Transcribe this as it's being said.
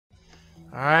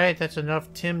Alright, that's enough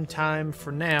Tim time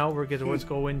for now. Let's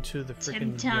go into the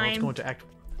freaking... let's go into Act...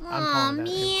 I'm calling that.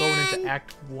 We're going into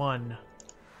Act 1.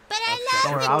 But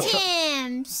I love the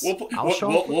Tims!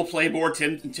 We'll play more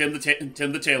Tim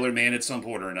the Tailor Man at some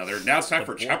point or another. Now it's time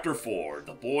for Chapter 4.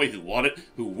 The boy who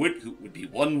would be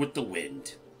one with the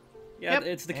wind. Yeah, yep.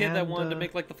 It's the kid that wanted to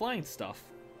make, like, the flying stuff.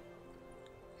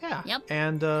 Yeah. Yep.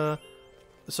 And,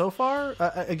 so far,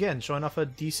 again, showing off a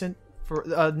decent...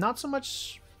 not so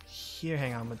much... Here,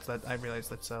 hang on. I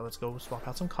realized. Let's go swap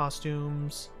out some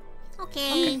costumes.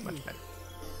 Okay. Much better.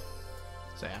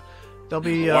 So yeah, there'll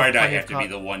be. Why'd I have to be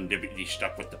the one to be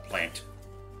stuck with the plant?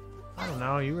 I don't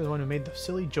know. You were the one who made the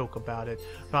silly joke about it.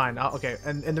 Fine. Okay.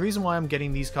 And the reason why I'm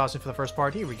getting these costumes for the first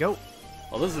part. Here we go.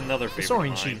 Well, this is another favorite.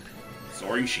 Soaring sheep.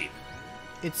 Soaring sheep.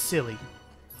 It's silly.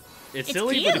 It's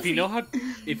silly, but if you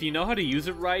know how to use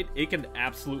it right, it can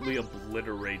absolutely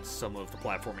obliterate some of the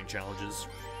platforming challenges.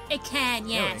 It can,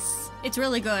 yes. Really? It's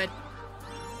really good.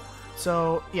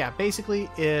 So, yeah, basically,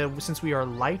 since we are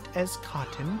light as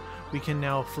cotton, we can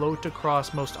now float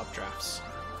across most updrafts.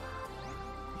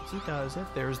 Easy does it.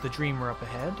 There's the Dreamer up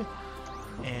ahead.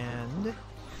 And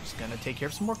just gonna take care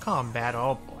of some more combat.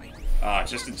 Oh, boy.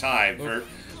 Just in time.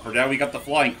 For now we got the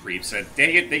flying creeps, and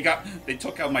dang it, they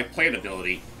took out my plant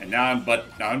ability, and now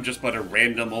I'm just but a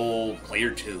random old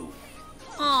player 2.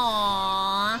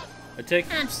 Aww.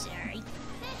 I'm sorry.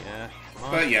 Yeah.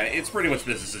 But yeah, it's pretty much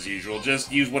business as usual.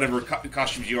 Just use whatever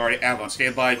costumes you already have on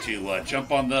standby to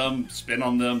jump on them, spin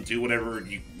on them, do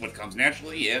what comes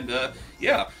naturally, and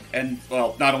yeah. And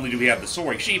well, not only do we have the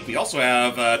soaring sheep, we also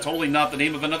have totally not the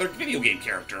name of another video game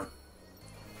character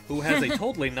who has a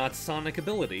totally not Sonic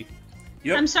ability.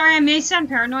 Yep. I'm sorry, I may sound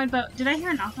paranoid, but did I hear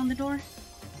a knock on the door?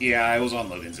 Yeah, I was on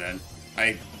Logan's end.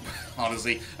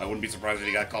 Honestly, I wouldn't be surprised if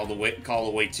he got called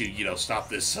away to, stop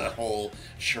this whole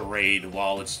charade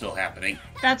while it's still happening.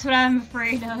 That's what I'm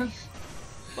afraid of.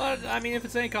 But, I mean, if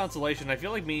it's any consolation, I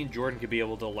feel like me and Jordan could be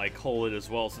able to, like, hold it as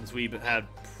well, since we've had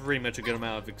pretty much a good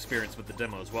amount of experience with the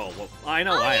demo as well. Well, I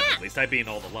know I have, at least. I've been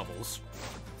all the levels.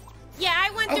 Yeah,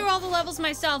 I went through all the levels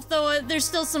myself, though there's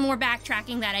still some more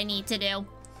backtracking that I need to do.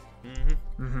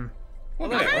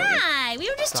 Well, hi! We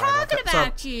were just talking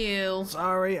about you.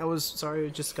 Sorry, I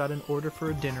just got an order for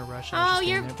a dinner rush. Oh,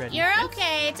 you're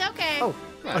okay. It's okay. Oh,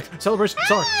 right. Celebration.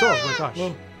 Sorry. Oh my gosh.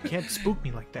 You can't spook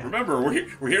me like that. Remember,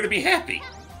 we're here to be happy.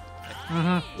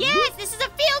 Yes, this is a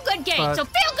feel-good game, so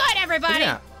feel good, everybody!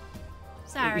 Yeah.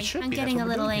 Sorry, I'm getting a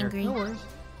little angry. No worries.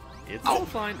 It's all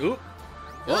fine. Ooh.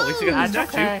 Well, at least you got the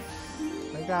okay.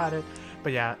 I got it.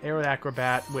 But yeah, Aero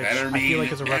Acrobat, which I feel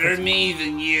like is a reference. Better me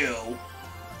than you.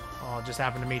 Oh, it just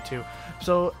happened to me too.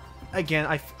 So, again,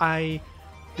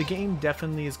 the game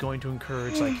definitely is going to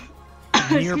encourage like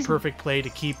near perfect play to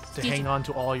hang on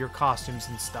to all your costumes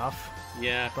and stuff.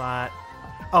 Yeah. But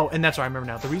and that's what I remember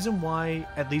now. The reason why,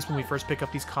 at least when we first pick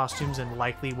up these costumes, and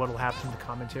likely what'll happen in the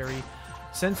commentary,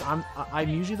 since I'm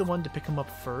usually the one to pick them up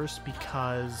first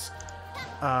because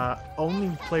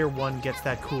only player 1 gets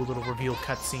that cool little reveal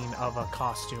cutscene of a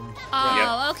costume.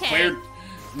 Oh, okay.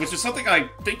 Which is something I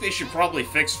think they should probably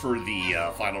fix for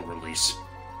the final release.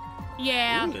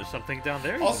 Yeah. Ooh, there's something down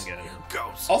there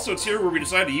Also, it's here where we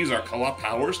decided to use our co-op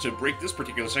powers to break this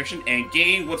particular section and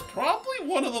gain what's probably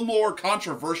one of the more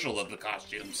controversial of the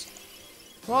costumes.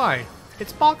 Why?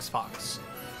 It's Box Fox.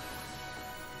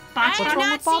 I have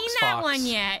not seen that one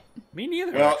yet. Me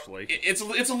neither, well, actually. It's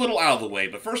a little out of the way,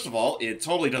 but first of all, it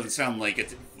totally doesn't sound like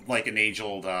it's like an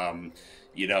age-old,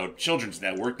 children's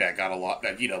network that got a lot,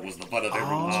 that, was the butt of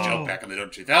everyone's joke back in the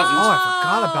 2000s. Oh, I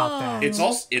forgot about that.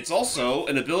 It's also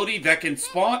an ability that can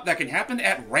happen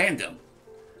at random.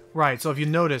 Right, so if you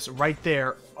notice, right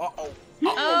there...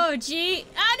 Oh, gee.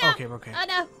 Oh, no. Okay. Oh,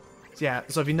 no. Yeah,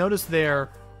 so if you notice there,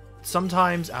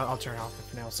 sometimes... I'll turn it off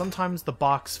for now. Sometimes the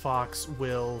Box Fox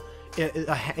will...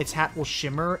 its hat will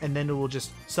shimmer, and then it will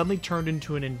just suddenly turn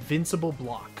into an invincible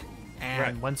block.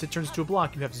 And once it turns into a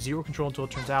block, you have zero control until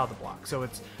it turns out of the block. So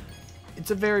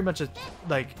it's a very much a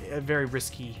very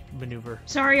risky maneuver.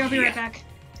 Sorry, I'll be right back.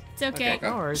 It's okay.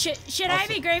 No worries. Should I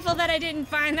be grateful that I didn't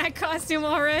find that costume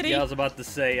already? Yeah, I was about to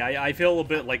say, I feel a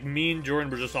bit like me and Jordan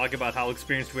were just talking about how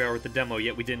experienced we are with the demo,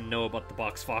 yet we didn't know about the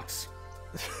Box Fox.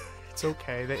 It's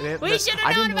okay. We should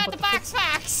have known about the Box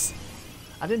Fox.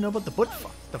 I didn't know about the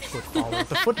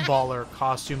footballer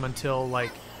costume until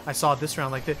I saw this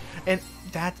round like that, and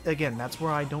that's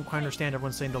where I don't quite understand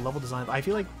everyone saying the level design. I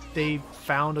feel like they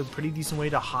found a pretty decent way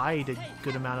to hide a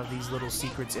good amount of these little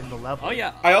secrets in the level. Oh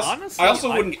yeah,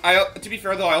 to be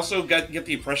fair though, I also get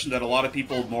the impression that a lot of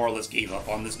people more or less gave up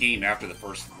on this game after the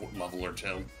first level or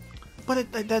two. But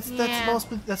Yeah.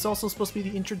 that's also supposed to be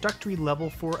the introductory level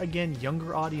for, again,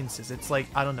 younger audiences. It's like,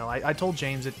 I don't know. I told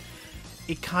James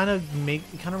it kind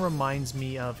of reminds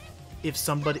me of if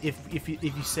somebody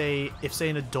if say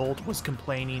an adult was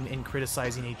complaining and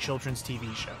criticizing a children's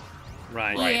TV show.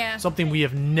 Right. Yeah. Something we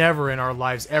have never in our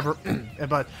lives ever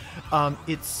but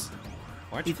it's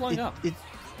Why aren't you flying up?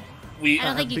 We, I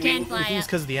don't think you can fly I think it's up.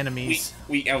 because of the enemies.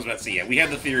 I was about to say, yeah, we had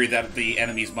the theory that the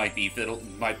enemies might be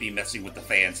messing with the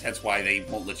fans, hence why they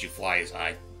won't let you fly as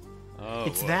high. Oh,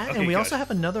 It's well, that, okay, and we good. also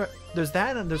have another. There's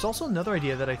that, and there's also another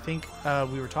idea that I think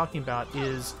we were talking about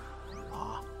is.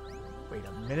 Wait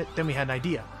a minute. Then we had an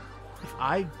idea. If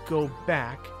I go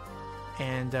back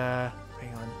and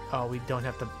hang on. Oh, we don't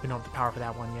have the power for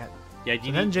that one yet. Yeah,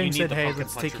 So then James you need said, the "Hey, pumpkin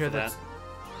let's take care puncher of for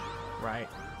this." Right.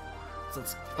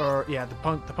 So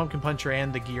the pumpkin puncher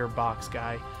and the gearbox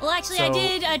guy. Well, actually, I So-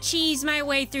 did cheese my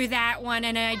way through that one,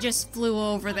 and I just flew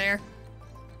over there.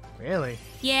 Really?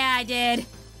 Yeah, I did.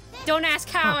 Don't ask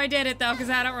how I did it though, because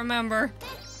I don't remember.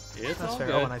 It's That's all fair.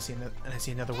 good. Oh, and I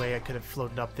see another way I could have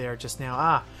floated up there just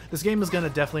now. This game is gonna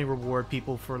definitely reward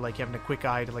people for like having a quick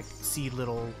eye to like see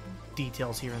little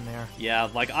details here and there. Yeah,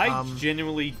 like I Um,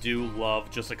 genuinely do love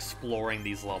just exploring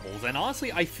these levels, and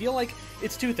honestly, I feel like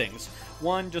it's two things.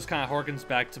 One just kind of harkens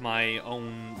back to my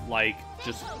own, like,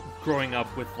 just growing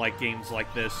up with like games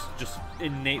like this, just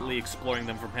innately exploring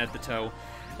them from head to toe,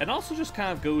 and also just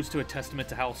kind of goes to a testament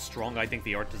to how strong I think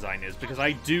the art design is, because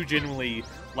I do genuinely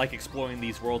like exploring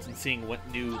these worlds and seeing what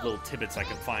new little tidbits I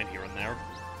can find here and there.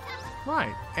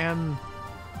 Right, and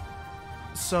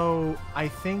so I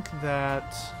think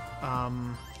that,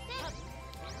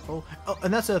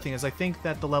 and that's the other thing is I think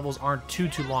that the levels aren't too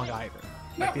long either.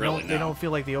 Not really, They no. don't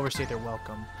feel like they overstay their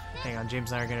welcome. Hang on,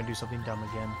 James and I are gonna do something dumb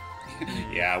again.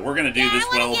 Yeah, we're gonna do this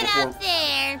well before.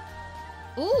 there.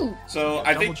 Ooh. So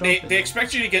I think Double jump they it.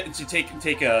 expect you to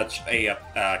take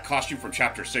a costume from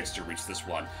Chapter 6 to reach this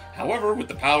one. However, with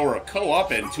the power of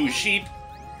co-op and 2 sheep,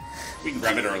 we can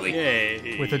grab it early.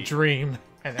 Yay! With a dream,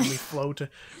 and then we float,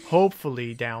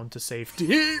 hopefully down to safety.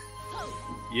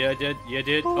 You did.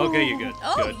 Okay, you're good.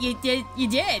 Oh, Good. you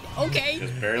did. Okay.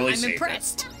 Just barely I'm saved it.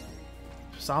 impressed.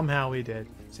 Somehow we did.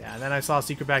 So, yeah, and then I saw a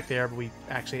secret back there, but we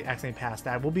actually accidentally passed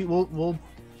that. We'll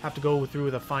have to go through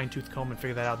with a fine-tooth comb and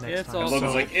figure that out next It's time. all And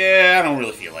Logan's So, like, yeah, I don't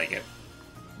really feel like it.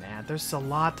 man, there's a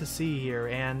lot to see here,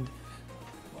 and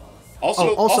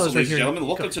Also, also, as we're ladies and hearing- gentlemen,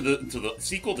 welcome go- to the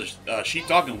sequel to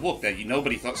Sheepdog and Wolf that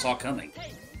nobody saw coming.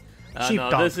 No,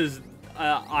 Sheepdog. this is.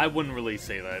 I wouldn't really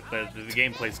say that. The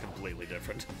gameplay's completely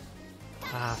different.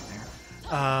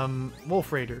 fair.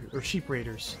 Wolf Raider or Sheep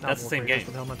Raiders. Not That's the Wolf same Raiders, game.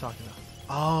 What the hell am I talking about?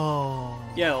 Oh.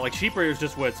 Yeah, like Sheep Raider is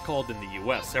just what it's called in the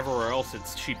U.S. Everywhere else,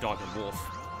 it's Sheepdog and Wolf.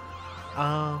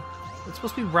 It's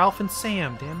supposed to be Ralph and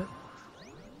Sam. Damn it.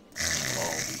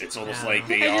 It's almost Yeah. like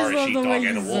they are a sheepdog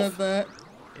and a wolf.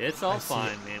 It's all I see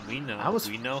fine, man. We know. I was-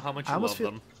 we know how much I you almost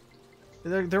love feel-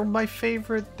 them. They're my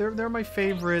favorite. They're my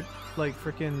favorite like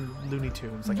freaking Looney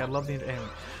Tunes. Like I love the anyway.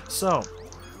 So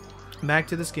back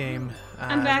to this game.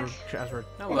 I'm back.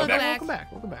 Welcome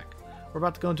back. Welcome back. We're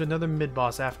about to go into another mid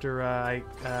boss after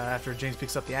after James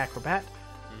picks up the acrobat.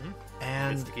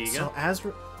 And Gets the key so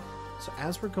again.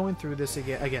 as we're going through this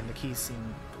again, the keys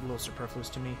seem a little superfluous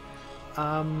to me.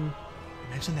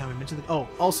 We mentioned that. Oh,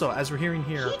 also as we're hearing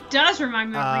here. He does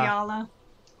remind me of Riala.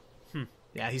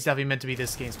 Yeah, he's definitely meant to be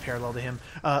this game's parallel to him.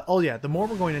 Yeah, the more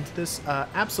we're going into this,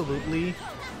 absolutely.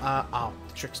 The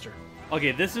trickster.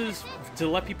 Okay, this is to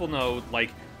let people know.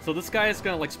 Like, so this guy is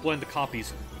gonna like split into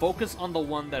copies. Focus on the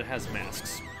one that has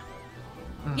masks.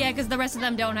 Yeah, because the rest of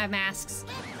them don't have masks.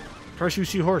 Horseshoe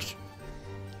shoe horse.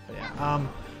 But yeah.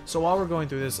 So while we're going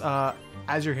through this,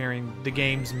 as you're hearing, the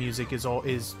game's music is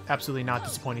absolutely not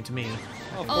disappointing to me.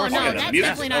 Oh, of Oh course no, yeah, not. the that's music-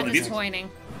 definitely oh, not the music-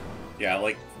 disappointing. Yeah,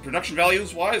 like production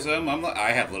values wise, I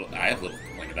have little to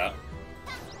complain about.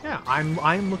 Yeah,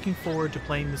 I'm looking forward to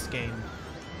playing this game,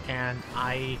 and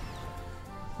I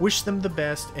wish them the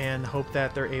best and hope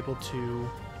that they're able to,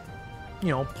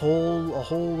 pull a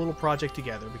whole little project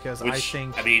together because I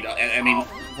think I mean,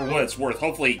 for what it's worth,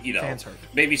 hopefully, Fans heard.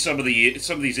 maybe some of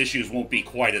these issues won't be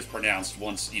quite as pronounced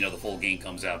once the full game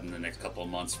comes out in the next couple of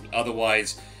months.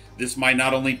 Otherwise, this might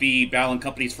not only be Balan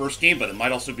Company's first game, but it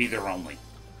might also be their only.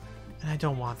 and I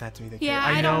don't want that to be the case. Yeah,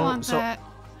 I know, don't want so that.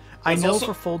 I It's know also-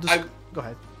 for full go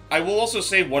ahead. I will also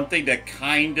say one thing that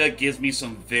kind of gives me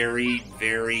some very,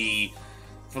 very,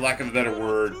 for lack of a better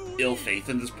word, ill faith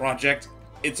in this project.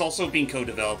 It's also being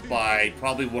co-developed by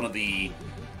probably one of the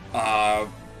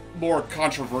more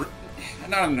controversial.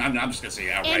 I'm just gonna say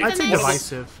it outright. I'd say Infamous.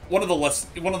 divisive. One of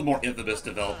the more infamous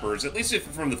developers, at least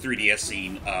from the 3DS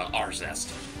scene, Arzest.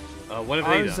 What have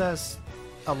they done? Arzest.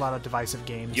 a lot of divisive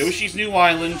games. Yoshi's New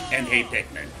Island and Hey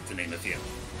Pikmin, to name a few.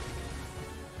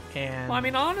 And Well, I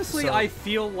mean, honestly, so- I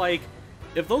feel like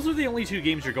if those are the only 2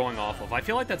 games you're going off of, I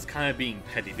feel like that's kind of being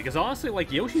petty. Because honestly,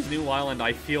 like, Yoshi's New Island,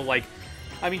 I feel like...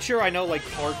 I mean, sure, I know, like,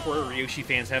 hardcore Yoshi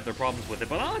fans have their problems with it,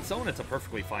 but on its own, it's a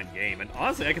perfectly fine game. And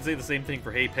honestly, I could say the same thing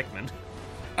for Hey Pikmin.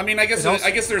 I mean, I guess also-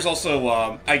 I guess there's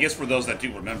also I guess for those that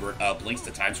do remember, Blinks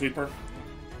the Time Sweeper.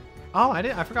 Oh,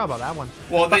 I forgot about that one.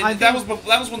 Well, But I that think-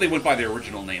 was when they went by their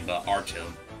original name, R-Tune.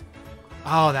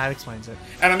 Oh, that explains it.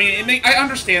 And I mean,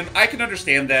 I can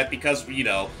understand that because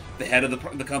the head of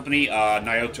the company,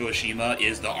 Naoto Oshima,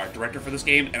 is the art director for this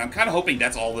game, and I'm kind of hoping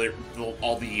that's all the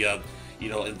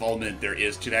involvement there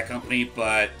is to that company.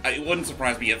 But it wouldn't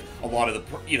surprise me if a lot of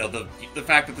the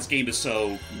fact that this game is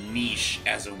so niche,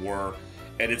 as it were,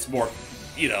 and it's more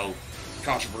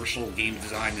controversial game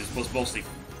design is mostly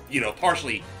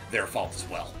partially their fault as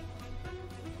well.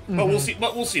 But we'll see.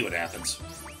 But we'll see what happens.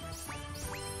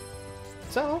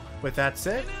 So, with that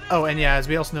said, oh, and yeah, as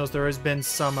we also know, there has been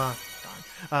some,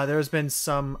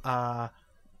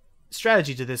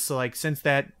 strategy to this. So, like, since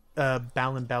that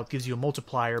Balan bout gives you a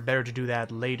multiplier, better to do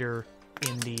that later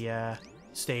in the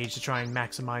stage to try and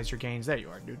maximize your gains. There you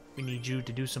are, dude. We need you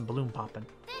to do some balloon popping.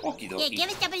 Okie Yeah, dokie. give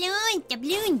us the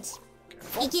balloons.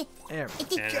 There.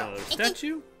 And another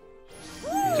statue.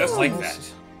 Just like that.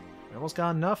 We almost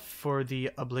got enough for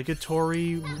the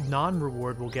obligatory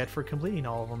non-reward we'll get for completing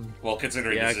all of them. Well,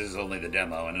 considering Yeah. this is only the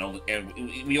demo,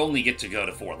 and we only get to go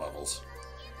to 4 levels.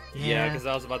 Yeah, because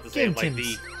I was about to say, Game like,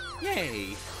 Tins.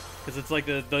 Yay! Because it's like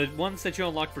the ones that you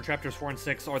unlock for chapters 4 and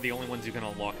 6 are the only ones you can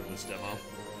unlock in this demo.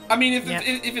 I mean, if Yeah.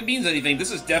 it means anything, this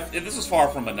is far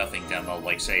from a nothing demo,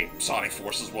 like say Sonic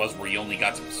Forces was, where you only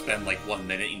got to spend like 1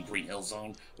 minute in Green Hill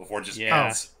Zone before just Yeah.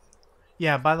 ends.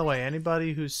 Yeah, by the way,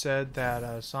 anybody who said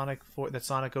that Sonic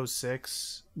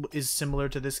 06 is similar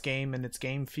to this game and its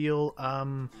game feel,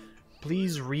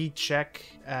 please recheck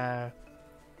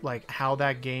like how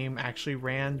that game actually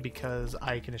ran, because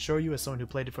I can assure you, as someone who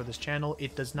played it for this channel,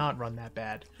 it does not run that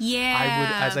bad. Yeah. I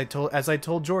would, as I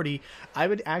told Jordy, I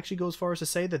would actually go as far as to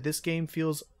say that this game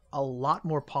feels a lot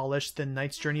more polished than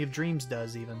Knight's Journey of Dreams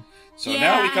does, even. So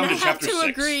now we come to and I have chapter to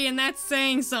 6. agree, and that's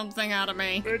saying something out of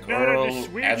me. But not on the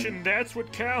Switch, and that's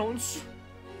what counts.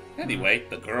 Anyway,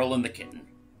 the girl and the kitten.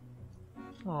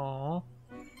 Aww.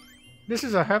 This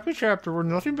is a happy chapter where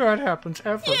nothing bad happens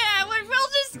ever. Yeah, we'll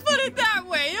just put it that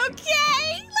way,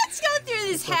 okay? Let's go through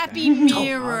this happy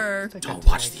mirror. Don't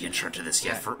watch the intro to this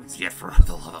yet, for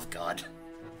the love of God.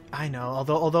 I know.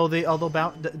 Although the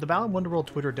Balan Wonderworld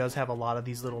Twitter does have a lot of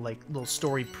these little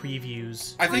story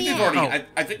previews. I think yeah. they've already.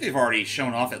 I think they've already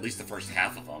shown off at least the first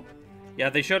half of them. Yeah,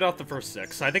 they showed off the first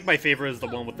 6. I think my favorite is the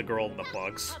one with the girl and the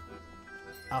bugs.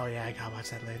 Oh yeah, I gotta watch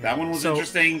that later. That one was So-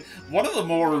 interesting. One of the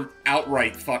more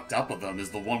outright fucked up of them is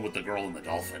the one with the girl and the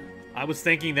dolphin. I was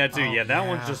thinking that too. Oh, yeah, that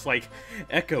one's yeah. just like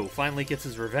Echo finally gets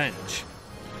his revenge.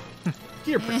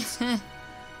 Dear Prince.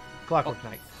 Clockwork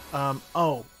Knight.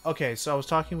 Oh, okay, so I was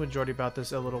talking with Jordy about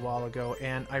this a little while ago,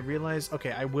 and I realized,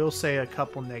 okay, I will say a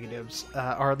couple negatives,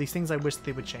 or at least things I wish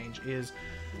they would change, is,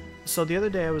 so the other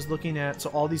day I was looking at, so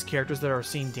all these characters that are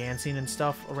seen dancing and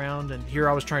stuff around, and here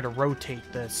I was trying to rotate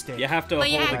the stick. You have to But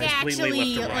you hold have it to completely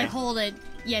actually left to right. hold it,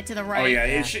 to the right. Oh yeah,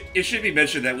 it should be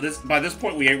mentioned that by this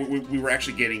point we were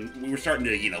actually we were starting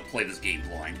to play this game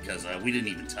blind, because we didn't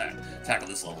even tackle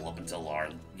this level up until our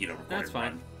recorded That's fine.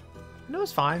 run. No,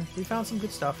 it's fine. We found some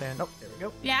good stuff, and oh, there we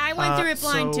go. Yeah, I went through it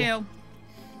blind so- too.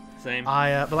 Same.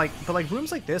 But like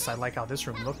rooms like this, I like how this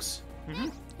room looks.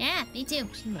 Yeah, me too.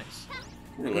 It's nice.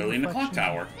 We're literally in the clock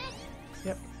tower.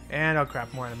 Yep. And oh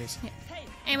crap, more enemies.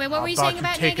 Anyway, what were you About saying to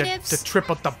about take negatives? the trip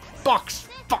of the box.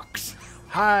 Fucks.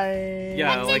 Hi.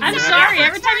 Yeah, like I'm you're- sorry.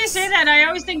 Every time you say that, I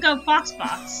always think of Fox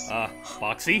Box.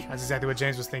 Boxy. That's exactly what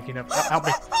James was thinking of. Help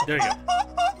me. There you go.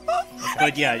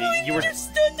 But yeah, you were.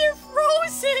 just stood there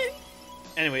frozen.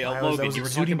 Anyway, I Logan, was you were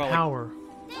talking exuding about like, power.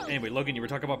 anyway, Logan, you were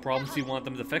talking about problems you want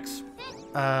them to fix.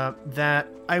 That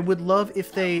I would love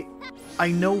if they. I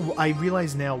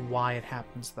realize now why it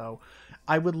happens though.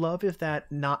 I would love if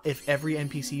every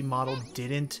NPC model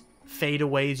didn't fade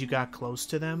away as you got close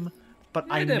to them. But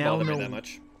I It didn't now bother me know. that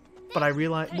much. But I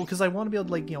realize, well, because I want to be able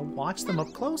to watch them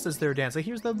up close as they're dancing. Like,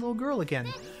 here's that little girl again.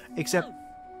 Except,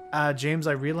 James,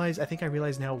 I think I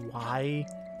realize now why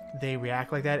they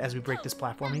react like that as we break this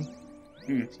platforming.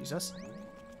 Excuse us.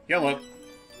 Hello.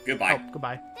 Goodbye. Oh,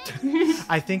 goodbye.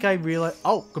 I think I realize.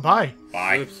 Oh, goodbye.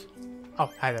 Bye. Oops. Oh,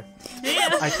 hi there.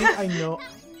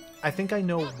 I think I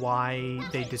know why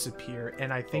they disappear,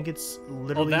 and I think it's Well,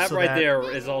 literally that so right that there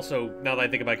is also, now that I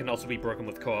think about it, can also be broken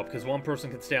with co-op, because one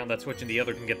person can stay on that switch and the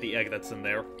other can get the egg that's in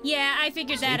there. Yeah, I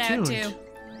figured that Stay out tuned. too.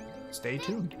 stay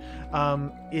tuned.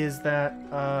 Is that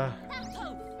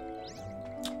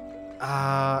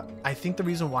I think the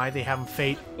reason why they haven't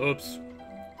Fate. Oops.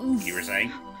 You were saying?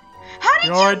 How did You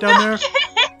you alright down there?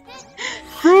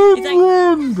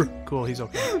 Finland! Cool, he's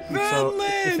okay. So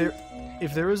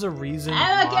if there is a reason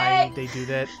why they do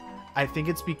that, I think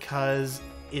it's because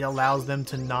it allows them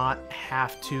to not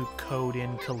have to code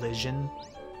in collision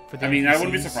for the I mean, I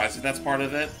wouldn't be NPCs. surprised if that's part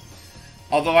of it.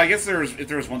 Although, I guess if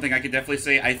there was one thing I could definitely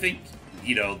say, I think,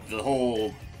 you know, the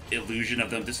whole illusion of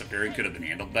them disappearing could have been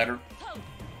handled better.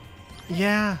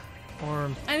 Yeah, or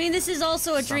I mean, this is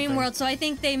also a Something. dream world, so I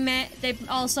think they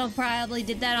also probably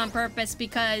did that on purpose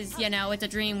because, you know, it's a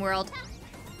dream world.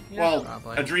 Well,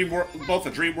 probably. a dream world, both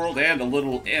a dream world and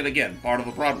again, part of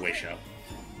a Broadway show.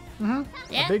 a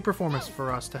Yeah. big performance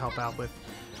for us to help out with.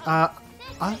 Other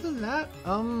than that,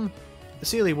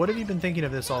 Celie, what have you been thinking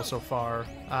of this all so far?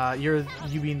 You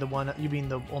being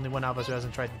the only one of us who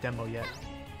hasn't tried the demo yet.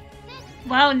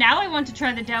 Well, now I want to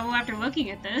try the demo after looking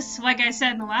at this, like I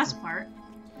said in the last part.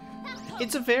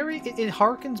 It's a very it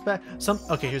harkens back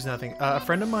okay, here's another thing. A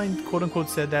friend of mine quote unquote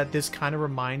said that this kind of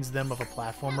reminds them of a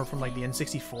platformer from like the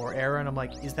N64 era, and I'm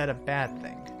like, is that a bad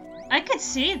thing? I could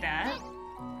see that.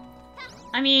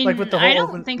 I mean, Like with the I whole don't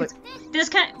open- think like- it's this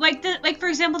kind like for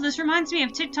example, this reminds me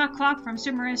of TikTok Clock from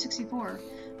Super Mario 64.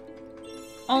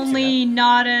 Only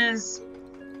not as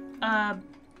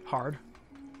Hard.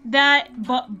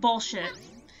 bullshit.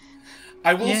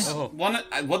 I will.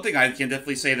 Yeah. One thing I can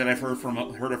definitely say that I've heard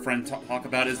a friend talk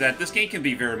about is that this game can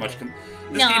be very much.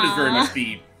 This game is very much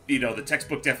the the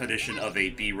textbook definition of a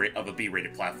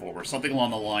B-rated platformer, something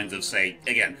along the lines of, say,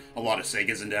 again, a lot of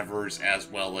Sega's endeavors, as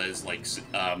well as like,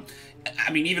 I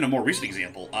mean, even a more recent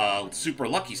example, Super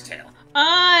Lucky's Tale.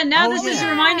 Now Oh, this is yeah.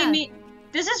 reminding me.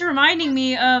 This is reminding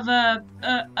me of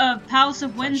Palace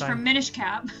of Winds Sunshine. from Minish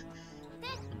Cap.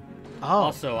 Oh,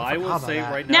 Also, I forgot will about say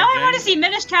that. right now, Now I want to James- see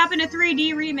Minish Cap in a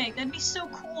 3D remake. That'd be so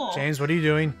cool. James, what are you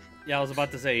doing? Yeah, I was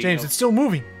about to say. James, it's still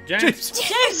moving. James.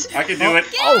 James! I can do it.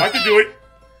 Oh. I can do it.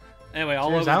 Anyway, all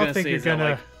James, I I don't was gonna think say you're is that gonna-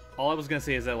 like, all I was gonna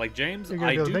say is that like James, You're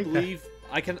gonna I be able do to make that. believe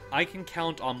I can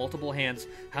count on multiple hands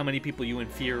how many people you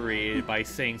infuriated by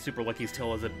saying Super Lucky's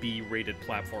Tale is a B-rated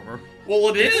platformer. Well,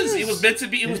 it is. It was meant to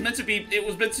be. It was meant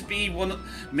to be one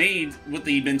made with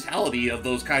the mentality of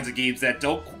those kinds of games that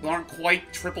aren't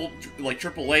quite triple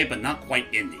A, but not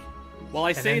quite indie. Well,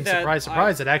 I And say then, that. surprise,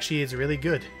 surprise, it actually is really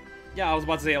good. Yeah, I was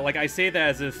about to say, like, I say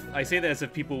that as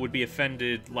if people would be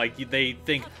offended, like they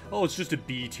think, oh, it's just a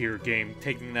B tier game,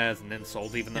 taking that as an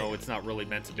insult, even though it's not really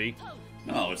meant to be.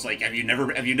 No, it's like have you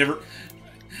never?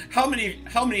 How many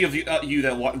of you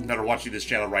that are watching this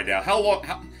channel right now?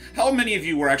 How many of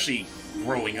you were actually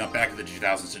growing up back in the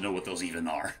 2000s to know what those even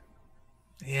are?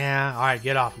 Yeah, alright,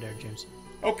 get off there, James.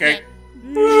 Okay.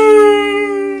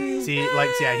 See,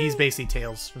 he's basically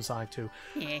Tails from Sonic 2.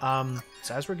 Yeah.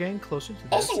 So as we're getting closer to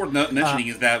this... Also worth mentioning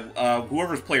is that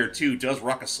whoever's player 2 does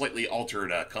rock a slightly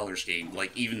altered color scheme,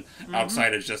 like even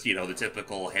outside of just the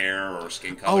typical hair or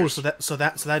skin color. Oh, so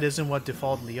that isn't what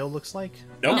default Leo looks like?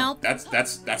 Nope. Nope.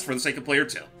 That's for the sake of player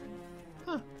 2.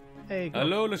 Hey, go.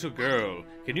 Hello, little girl.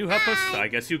 Can you help us? I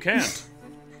guess you can't.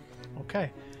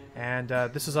 Okay. And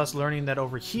this is us learning that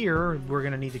over here, we're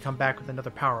going to need to come back with another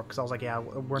power-up, because I was like, yeah,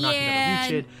 we're not going Yeah.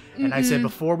 to reach it. And I said,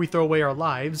 before we throw away our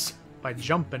lives by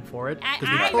jumping for it, because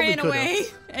we I totally ran could away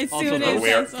have. as Also, soon throw as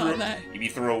away I our, saw that. you mean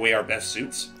throw away our best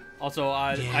suits? Also,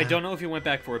 Yeah. I don't know if you went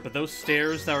back for it, but those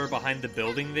stairs that were behind the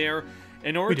building there,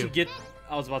 in order We to do. get...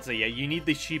 I was about to say, yeah, you need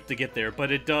the sheep to get there,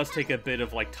 but it does take a bit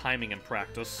of, like, timing and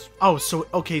practice. Oh, so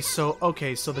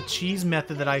the cheese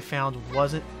method that I found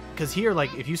wasn't... Because here,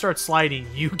 like, if you start sliding,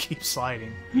 you keep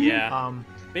sliding. Yeah.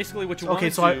 Basically, what you want Okay,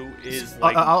 to so do is,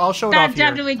 like... I'll show it That off here.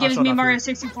 definitely I'll gives show it me off Mario here.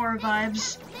 64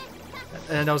 vibes.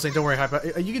 And I was like, don't worry,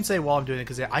 but you can say while I'm doing it,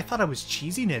 because I thought I was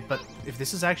cheesing it, but if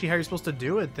this is actually how you're supposed to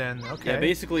do it, then okay. Yeah,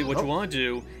 basically what Oh. you want to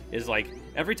do is, like,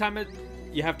 every time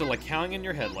you have to, like, count in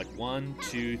your head, like, 1,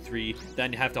 2, 3,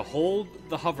 then you have to hold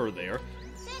the hover there.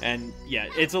 And, yeah,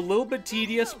 it's a little bit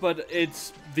tedious, but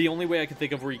it's the only way I can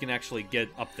think of where you can actually get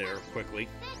up there quickly.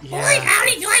 Yeah.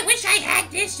 Howdy do I wish I had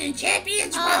this in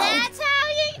Champions Oh, World. that's how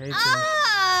you. Hey, Tim.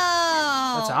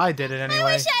 Oh. That's how I did it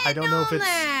anyway. wish I had don't know if known it's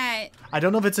that. I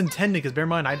don't know if it's intended, because bear in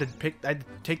mind I had to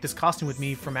take this costume with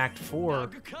me from Act 4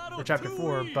 or Chapter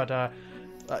 4, but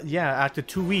yeah, Act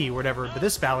 2E or whatever. But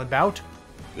this Balan bout,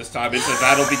 This time it's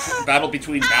a battle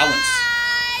between balance.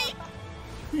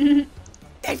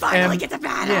 They finally and, get the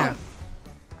battle. yeah,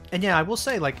 and yeah, I will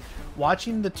say, like,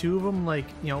 watching the two of them, like,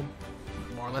 more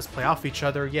or less play off each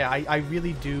other. Yeah, I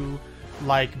really do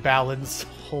like Balan's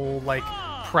whole, like,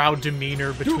 proud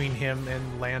demeanor between him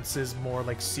and Lance's more,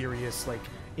 like, serious, like,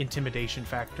 intimidation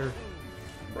factor.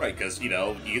 Right, because you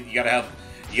know you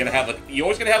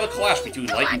always gotta have a clash between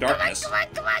light and darkness.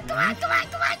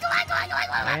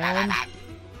 And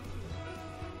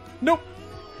nope.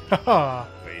 Haha.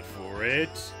 Wait for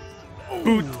it.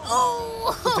 Boot.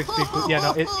 It's a big boot. Yeah,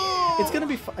 no, it's gonna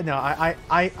be fun. No, I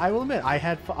will admit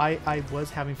I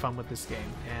was having fun with this game,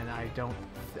 and I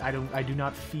do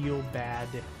not feel bad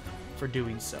for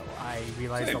doing so. I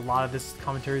realized a lot of this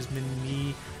commentary has been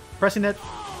me pressing that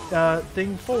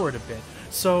thing forward a bit.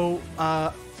 So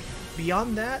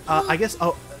beyond that, I guess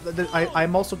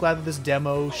I'm also glad that this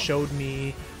demo showed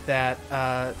me that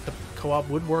the co-op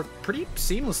would work pretty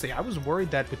seamlessly. I was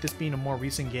worried that with this being a more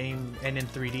recent game and in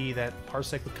 3D that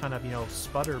Parsec would kind of,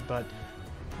 sputter, but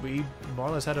we more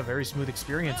or less had a very smooth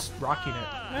experience rocking it.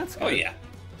 That's good. Oh yeah.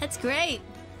 That's great.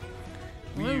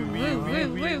 Are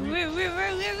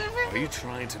you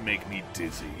trying to make me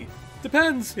dizzy?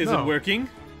 Depends. Is No. it working?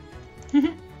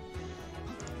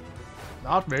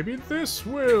 Not maybe this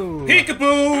will.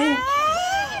 Peekaboo!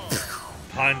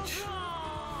 Punch.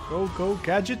 Go,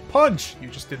 gadget punch! You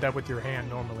just did that with your hand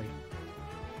normally.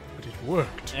 But it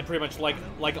worked. And pretty much like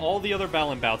all the other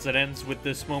Balan bouts, it ends with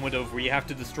this moment of where you have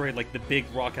to destroy like the big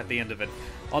rock at the end of it.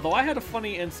 Although I had a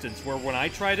funny instance where when I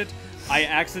tried it, I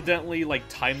accidentally like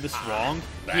timed this wrong.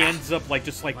 He ends up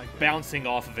just bouncing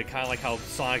off of it, kind of like how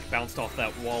Sonic bounced off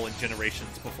that wall in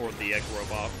Generations before the egg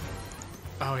robot.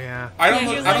 Oh yeah. I don't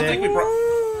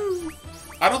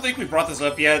think we brought this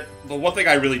up yet. The one thing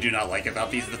I really do not like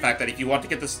about these is the fact that if you want to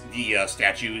get the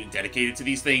statue dedicated to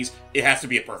these things, it has to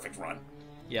be a perfect run.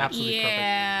 Yeah. Absolutely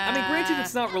Yeah. I mean, granted,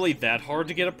 it's not really that hard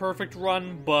to get a perfect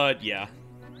run, but yeah.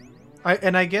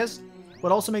 I guess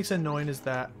what also makes it annoying is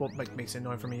that makes it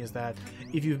annoying for me is that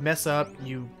if you mess up,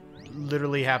 you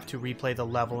literally have to replay the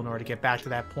level in order to get back to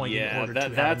that point. in Yeah, order to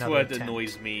have that's another what attempt.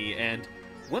 annoys me. And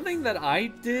one thing that I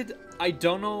did, I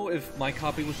don't know if my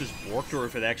copy was just warped or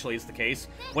if it actually is the case.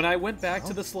 When I went back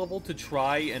to this level to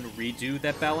try and redo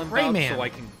that Balan bout Rayman. so I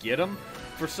can get him,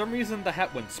 for some reason the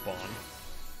hat wouldn't spawn.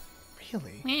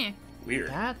 Really? Eh.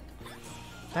 Weird.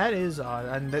 That is odd,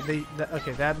 and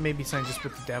okay, that may be something just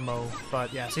with the demo,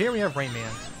 but yeah. So here we have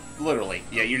Rayman. Literally,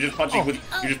 yeah. You're just punching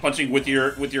with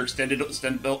your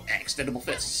extendable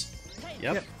fists.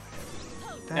 Yep.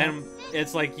 And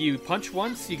it's like you punch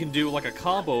once, you can do like a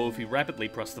combo if you rapidly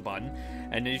press the button.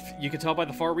 And if you can tell by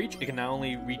the far reach, it can not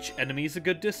only reach enemies a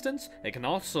good distance, it can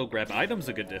also grab items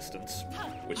a good distance.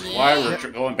 Which is why we're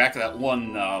going back to that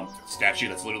one statue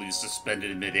that's literally just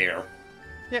suspended in midair.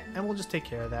 Yep, and we'll just take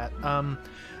care of that.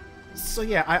 So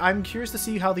yeah, I'm curious to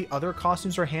see how the other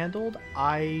costumes are handled.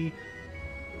 I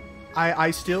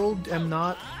still am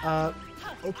not.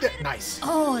 Okay, nice.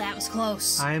 Oh, that was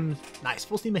close. I'm nice,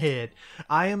 full steam ahead.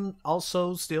 I am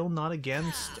also still not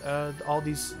against all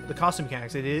the costume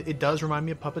mechanics. It does remind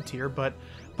me of Puppeteer, but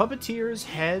Puppeteer's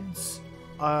heads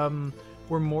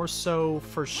were more so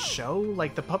for show.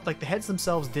 Like the heads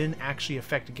themselves didn't actually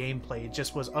affect gameplay. It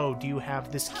just was, oh, do you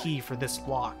have this key for this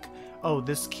block? Oh,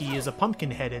 this key is a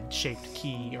pumpkin-headed shaped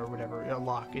key or whatever, a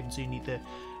lock, and so you need the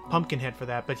pumpkin head for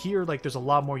that. But here, there's a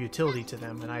lot more utility to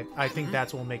them, and I think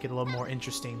that's what will make it a little more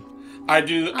interesting. I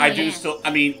do still.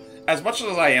 I mean, as much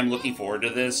as I am looking forward to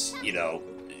this,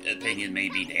 opinion may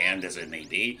be damned as it may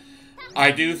be.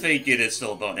 I do think it is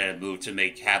still a boneheaded move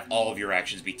to have all of your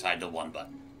actions be tied to one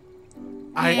button.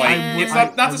 It's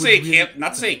not to say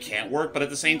it can't work, but at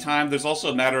the same time, there's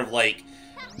also a matter of a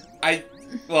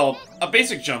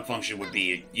basic jump function would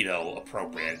be,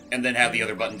 appropriate, and then have the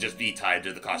other button just be tied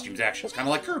to the costume's actions, kind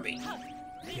of like Kirby.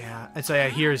 Yeah, and so yeah,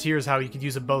 here's how you could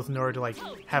use it both in order to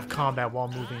have combat while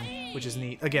moving, which is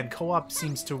neat. Again, co-op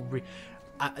seems to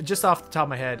just off the top of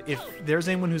my head, if there's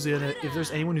anyone who's gonna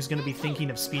be thinking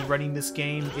of speedrunning this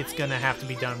game, it's gonna have to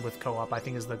be done with co-op. I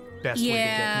think is the best way to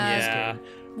get this game.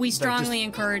 We strongly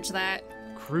encourage that.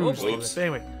 Cruise through it. Oops. But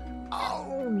anyway,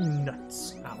 oh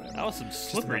nuts! That was some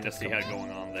slipperiness he had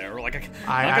going on there. Like,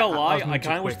 I I'm not gonna lie, was moving I too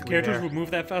kind of wish the quickly characters there. would move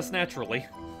that fast naturally.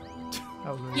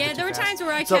 Yeah, there were times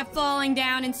where I kept falling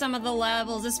down in some of the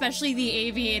levels, especially the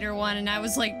aviator one, and I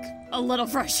was a little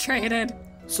frustrated.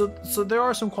 So there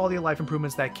are some quality of life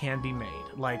improvements that can be made.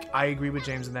 I agree with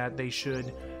James in that they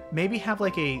should maybe have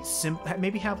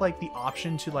the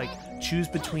option to choose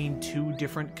between two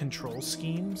different control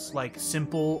schemes, like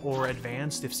simple or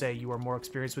advanced, if say you are more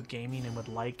experienced with gaming and would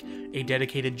like a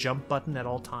dedicated jump button at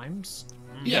all times.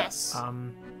 Yes.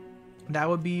 That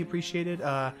would be appreciated.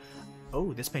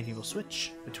 Oh, this painting will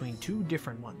switch between two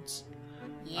different ones.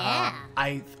 Yeah.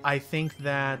 I think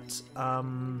that let's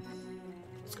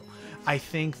go. I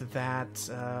think that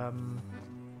hang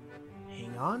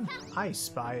on. I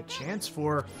spy a chance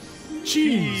for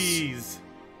cheese.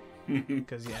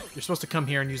 Because yeah, you're supposed to come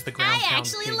here and use the ground I pound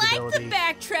actually pig like ability. the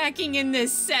backtracking in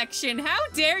this section. How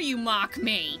dare you mock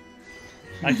me?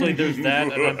 Actually, there's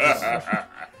that,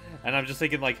 and I'm just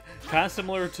thinking, like, kind of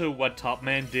similar to what Top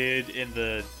Man did in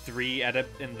the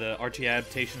Archie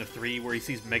adaptation of 3, where he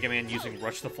sees Mega Man using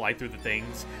Rush to fly through the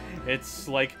things. It's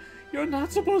like, you're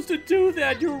not supposed to do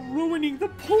that. You're ruining the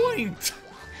point.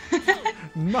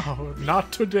 No,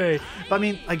 not today. But I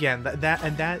mean, again,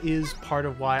 that is part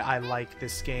of why I like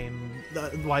this game.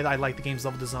 Why I like the game's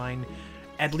level design,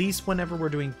 at least whenever we're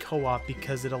doing co-op,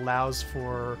 because it allows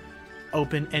for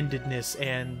open-endedness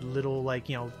and little, like,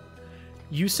 you know,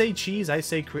 you say cheese, I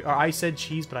said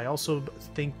cheese, but I also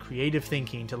think creative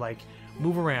thinking to like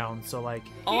move around. So like,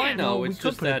 oh, I know, well, it's we could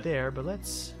just put that it there, but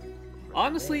let's.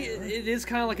 Honestly, it is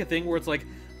kind of like a thing where it's like,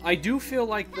 I do feel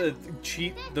like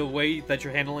the way that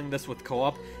you're handling this with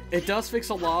co-op, it does fix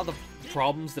a lot of the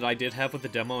problems that I did have with the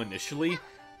demo initially,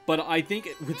 but I think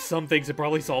with some things it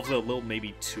probably solves it a little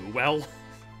maybe too well.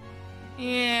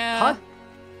 Yeah. Huh?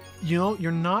 You know,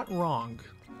 you're not wrong.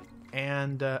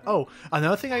 And, oh,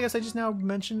 another thing I guess I just now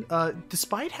mentioned,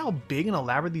 despite how big and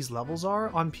elaborate these levels are,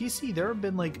 on PC there have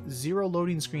been, like, 0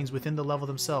 loading screens within the level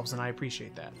themselves, and I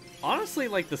appreciate that. Honestly,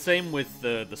 like, the same with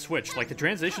the Switch. Like, the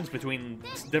transitions between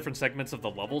different segments of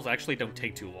the levels actually don't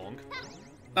take too long.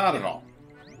 Not at all.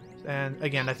 And,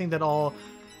 again, I think that all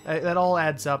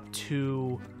adds up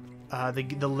to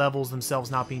the levels themselves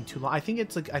not being too long. I think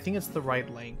it's the right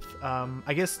length.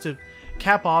 I guess to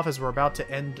cap off as we're about to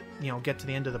end, you know, get to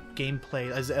the end of the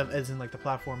gameplay, as in like the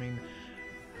platforming,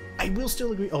 I will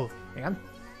still agree. Oh, hang on.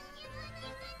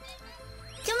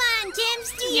 Come on,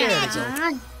 James, do your There we go.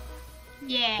 magic.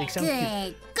 Yeah. They sound cute.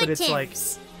 Good. But Good it's like,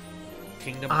 tips.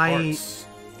 Kingdom Hearts.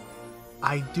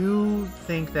 I do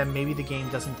think that maybe the game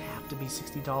doesn't have to be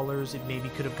 $60. It maybe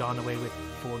could have gone away with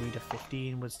 40 to 50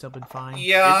 and would still been fine.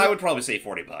 Yeah, I would probably say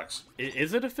 $40.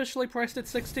 Is it officially priced at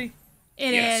 60?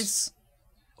 It Yes. is.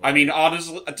 I mean,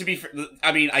 honestly, to be fair,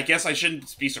 I mean, I guess I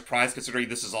shouldn't be surprised considering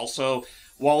this is also,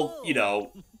 well, you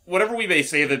know, whatever we may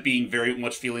say of it being very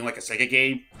much feeling like a Sega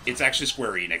game, it's actually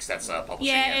Square Enix that's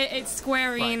publishing Yeah, it. it's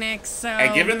Square Enix, so...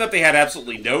 And given that they had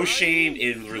absolutely no shame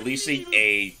in releasing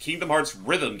a Kingdom Hearts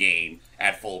rhythm game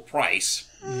at full price,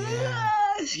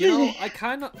 You know, I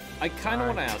kind of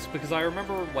want to ask, because I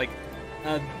remember, like,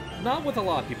 not with a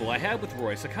lot of people, I had with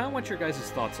Royce, I kind of want your guys'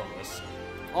 thoughts on this.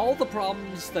 All the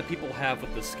problems that people have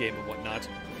with this game and whatnot,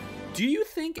 do you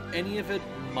think any of it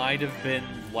might have been,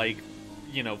 like,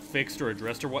 you know, fixed or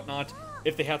addressed or whatnot,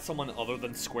 if they had someone other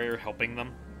than Square helping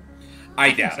them?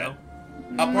 I doubt it.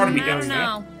 A part of me I don't doubts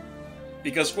know. that.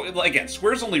 Because, again,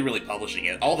 Square's only really publishing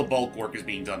it. All the bulk work is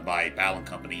being done by Balan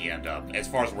Company, and as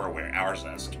far as we're aware, ours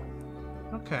is.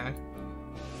 Okay.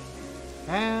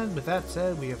 And with that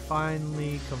said, we have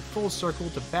finally come full circle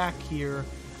to back here,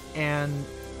 and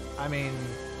I mean,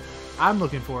 I'm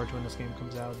looking forward to when this game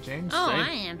comes out, James. Oh, Same.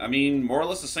 I am. I mean, more or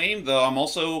less the same, though I'm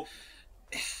also...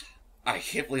 I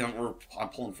can't believe I'm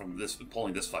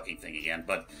pulling this fucking thing again,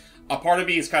 but a part of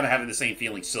me is kind of having the same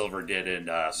feeling Silver did in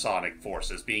Sonic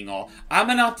Forces, being all,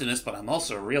 I'm an optimist, but I'm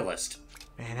also a realist.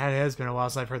 Man, that has been a while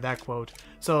since I've heard that quote.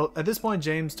 So at this point,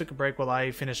 James took a break while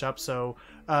I finish up. So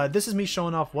this is me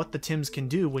showing off what the Tims can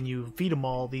do when you feed them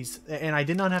all these. And I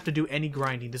did not have to do any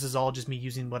grinding. This is all just me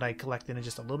using what I collected and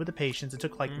just a little bit of patience. It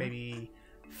took like maybe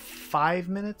 5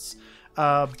 minutes.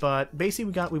 But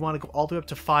basically we want to go all the way up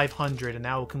to 500, and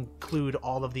that will conclude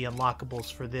all of the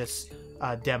unlockables for this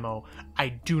demo. I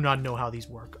do not know how these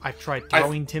work. I've tried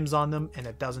throwing Tims on them, and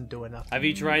it doesn't do enough. Have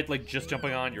you tried, like, just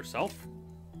jumping on yourself?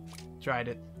 Tried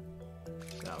it.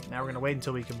 So now we're gonna wait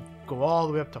until we can go all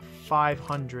the way up to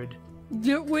 500.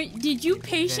 Did you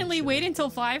patiently Eventually. wait until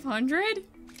 500?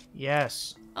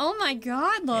 Yes. Oh my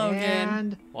god, Logan.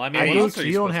 And Well, I mean, what else are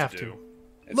you don't supposed have to to. do?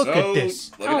 Look at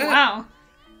this. Look at Oh, that. wow.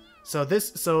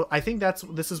 So I think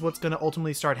this is what's gonna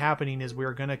ultimately start happening is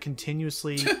we're gonna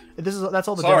continuously. That's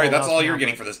all the. Sorry, demo that's allows all for you're now,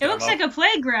 getting but- for this It demo. looks like a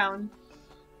playground.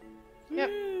 Yep.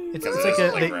 It's Because like it is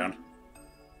a playground.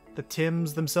 the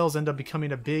Tims themselves end up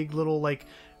becoming a big little like.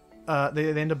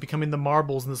 They end up becoming the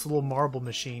marbles in this little marble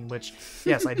machine. Which,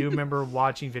 yes, I do remember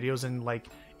watching videos and like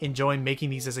enjoying making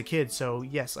these as a kid. So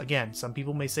yes, again, some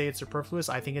people may say it's superfluous.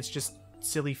 I think it's just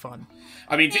silly fun.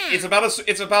 I mean, it's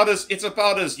about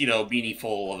as you know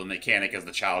meaningful of a mechanic as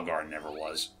the Child Garden ever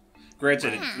was.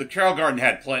 Granted, the Child Garden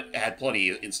had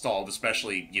plenty installed,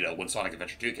 especially you know when Sonic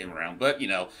Adventure 2 came around. But you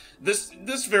know this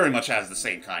very much has the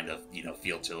same kind of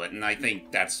feel to it, and I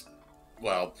think that's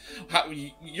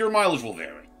your mileage will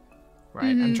vary. Right,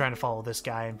 I'm trying to follow this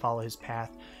guy and follow his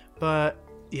path. But,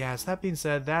 yes, that being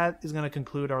said, that is going to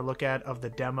conclude our look at of the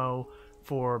demo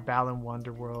for Balan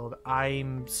Wonderworld.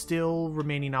 I'm still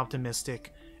remaining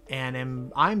optimistic,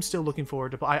 and I'm still looking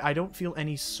forward to. I don't feel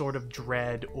any sort of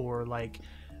dread or like,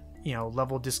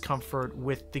 level discomfort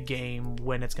with the game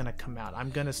when it's gonna come out.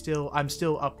 I'm still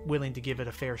willing to give it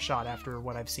a fair shot after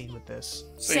what I've seen with this.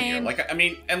 Same. Here. Like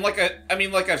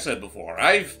I've said before,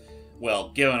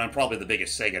 given I'm probably the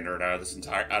biggest Sega nerd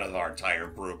out of our entire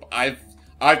group, I've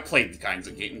played these kinds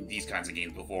of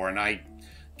games before, and I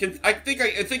think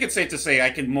it's safe to say I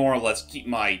can more or less keep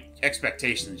my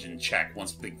expectations in check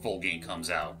once the full game comes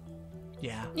out.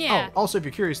 Yeah. Yeah. Oh, also, if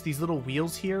you're curious, these little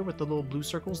wheels here with the little blue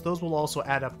circles, those will also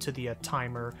add up to the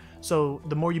timer. So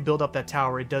the more you build up that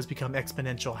tower, it does become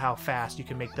exponential how fast you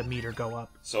can make the meter go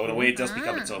up. So in a way, it does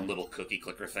become its own little cookie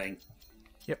clicker thing.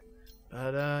 Yep.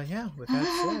 But yeah, with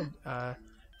that said,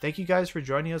 thank you guys for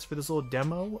joining us for this little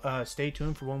demo. Stay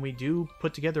tuned for when we do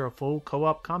put together a full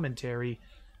co-op commentary.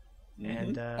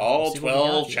 And all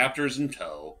 12 chapters in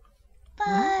tow.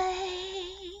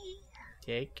 Bye.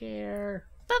 Take care.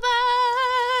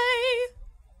 Bye-bye!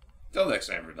 Till next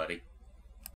time, everybody.